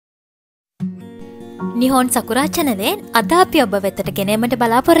නිහොන් සකුරා චැනලෙන් අද අපි ඔබ වෙතට ගෙනීමට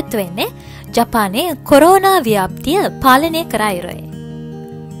බලාපොරොත්තු වෙන්නේ ජපානයේ කොරෝනා ව්‍යාප්තිය පාලනය කර අයුරුයි.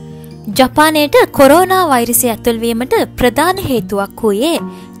 ජපානයට කොරෝනා වෛරසය ඇතුල්වීමට ප්‍රධාන හේතුවක් වූයේ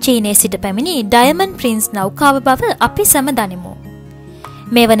චීනයේ සිට පැමිණි ඩයමන්ඩ් ප්‍රින්ස් නෞකාව බව අපි සැම දනිමු.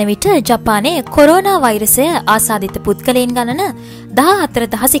 මේ වන විට ජපානයේ කොරෝනා වෛරසය ආසාදිත පුද්ගලයන් ගණන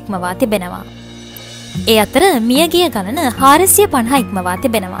 14,000 ඉක්මවා තිබෙනවා. ඒ අතර මියගිය ගණන 450 ඉක්මවා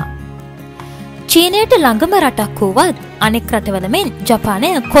තිබෙනවා. චීනයට ළඟම රටක් වුවත් අනෙක් රටවල මෙන්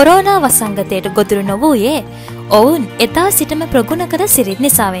ජපානය කොරෝනා වසංගතයට ගොදුරු නොවූයේ ඔවුන් එදා සිටම ප්‍රගුණ කළ සිරිත්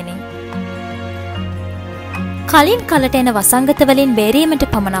නිසාවෙනි. කලින් කලට එන වසංගත වලින් බේරීමට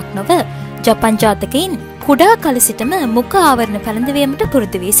පමණක් නොව ජපන් ජාතකයින් කුඩා කල සිටම මුඛ ආවරණ පැළඳවීමට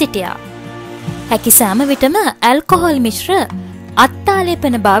පුරුදු වී සිටියා. හැකි සෑම විටම ඇල්කොහොල් මිශ්‍ර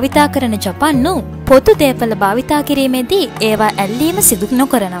අත්තාලේපන භාවිතා කරන ජපන්නු පොදු දේපළ භාවිතා කිරීමේදී ඒවා ඇල්ලීම සිදු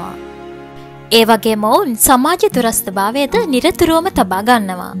නොකරනවා. ඒ වගේම ඔවුන් සමාජ දුරස්ථභාවයද නිරතුරුවම තබා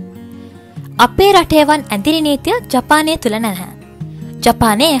ගන්නවා. අපේ රටේවන් ඇඳිරි නීතියක් ජපානය තුල නැහැ.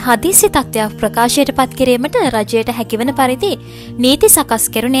 ජපානයේ හදිසි තත්ත්වයක් ප්‍රකාශයට පත් කිරීමට රජයට හැකිවන පරිදි නීති සකස්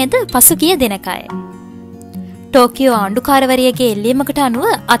කෙරුණේද පසුගිය දිනකයි. ටෝකියෝ ආණ්ඩුකාරවරියගේ එල්ලීමකට අනුව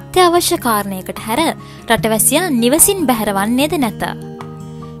අත්‍යවශ්‍ය කාරණයකට හැර රටවැසියන් නිවසින් බැහැරවන්නේද නැත.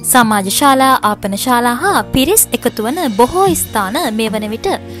 සමාජ ශාලා, ආපන ශාලා හා පිරිස් එකතු වන බොහෝ ස්ථාන මේ වන විට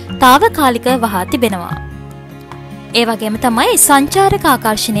තාවකාලිකව වහා තිබෙනවා. ඒ වගේම තමයි සංචාරක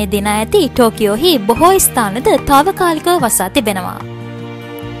ආකර්ෂණයේ දිනා ඇති ටෝකියෝහි බොහෝ ස්ථානද තාවකාලිකව වසා තිබෙනවා.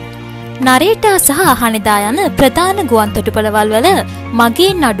 නරේටා සහ හනෙදා යන ප්‍රධාන ගුවන් තොටුපළවල් වල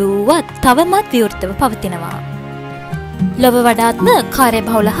මගීන් අඩු වුවත් තවමත් විවෘතව පවතිනවා. ලොව වඩාත්ම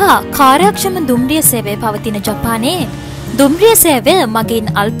කාර්යබහුල හා කාර්යක්ෂම දුම්රිය සේවය පවතින ජපානයේ දුම්රිය සේවය මගින්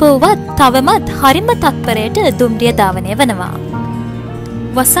අල්ප වුවත් තවමත් හරිම තත්පරයට දුම්රිය ධාවනය වනවා.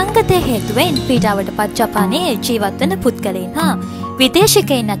 වසංගතය හේතුවෙන් පීඩාවට පත් ජපානයේ ජීවත් වන පුද්ගලයන් හා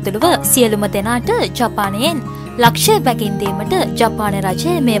විදේශිකයින් ඇතුළුව සියලුම දෙනාට ජපානයෙන් ලක්ෂය බැගින් දීමට ජපාන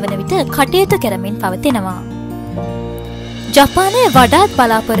රජය මේ වන විට කටයුතු කරමින් පවතිනවා. ජපානය වඩාත්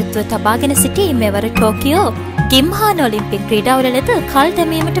බලාපොරොත්තුව තබාගෙන සිටි මෙවර ටෝකියෝ ගිම්හාන ඔලිම්පික් ක්‍රීඩාවලද කල්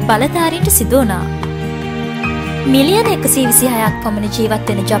දැමීමට බලධාරීන්ට සිදු වුණා. මිලියන 126ක් පමණ ජීවත්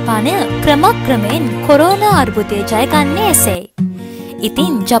වෙන ජපානය ක්‍රමක්‍රමයෙන් කොරෝනා අර්බුදය ජයගන්නේ එසේයි.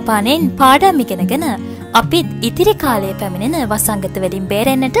 ඉතින් ජපානයෙන් පාඩම් ඉගෙනගෙන අපිත් ඉතිරි කාලයේ පැමිණෙන වසංගත වලින්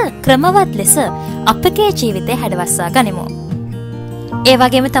බේරෙන්නට ක්‍රමවත් ලෙස අපගේ ජීවිතය හැඩවස්සා ගනිමු. ඒ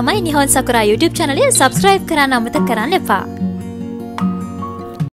වගේම තමයි නිහොන් සකුරා YouTube channel එක subscribe කරන්න අමතක කරන්න එපා.